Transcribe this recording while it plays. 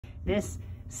This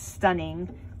stunning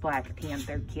Black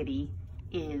Panther kitty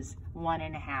is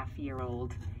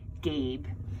 1.5-year-old Gabe.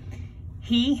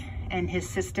 He and his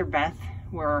sister Beth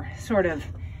were sort of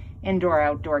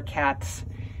indoor-outdoor cats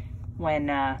when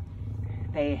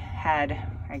they had,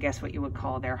 I guess what you would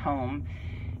call their home.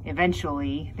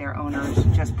 Eventually, their owners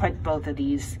just put both of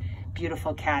these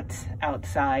beautiful cats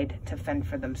outside to fend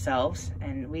for themselves,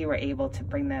 and we were able to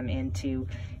bring them into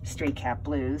Stray Cat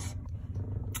Blues.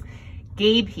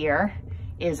 Gabe here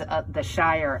is the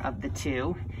shyer of the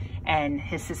two, and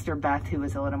his sister Beth, who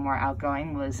was a little more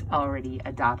outgoing, was already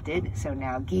adopted. So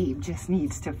now Gabe just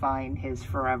needs to find his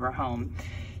forever home.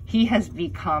 He has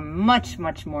become much,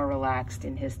 much more relaxed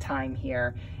in his time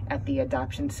here at the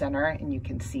adoption center, and you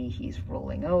can see he's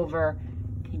rolling over.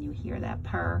 Can you hear that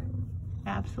purr?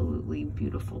 Absolutely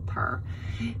beautiful purr.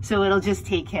 So it'll just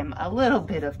take him a little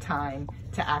bit of time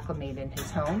to acclimate in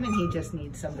his home, and he just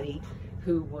needs somebody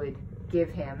who would give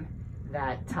him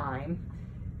that time.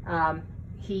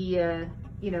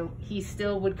 He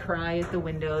still would cry at the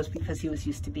windows because he was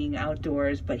used to being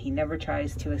outdoors, but he never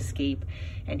tries to escape,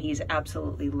 and he's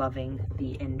absolutely loving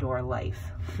the indoor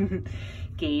life.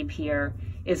 Gabe here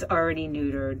is already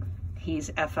neutered. He's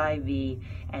FIV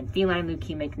and feline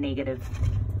leukemic negative.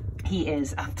 He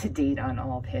is up to date on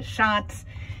all of his shots.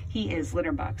 He is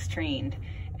litter box trained.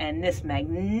 And this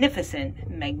magnificent,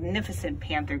 magnificent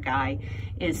Panther guy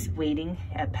is waiting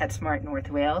at PetSmart North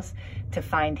Wales to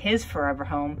find his forever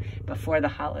home before the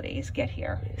holidays get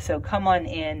here. So come on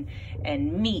in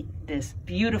and meet this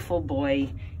beautiful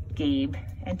boy, Gabe,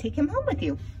 and take him home with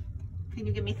you. Can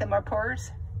you give me some more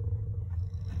purrs?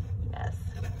 Yes.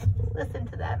 Listen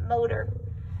to that motor.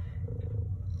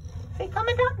 Say, come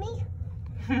adopt me.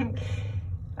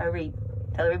 All right.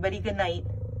 Tell everybody good night.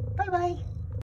 Bye-bye.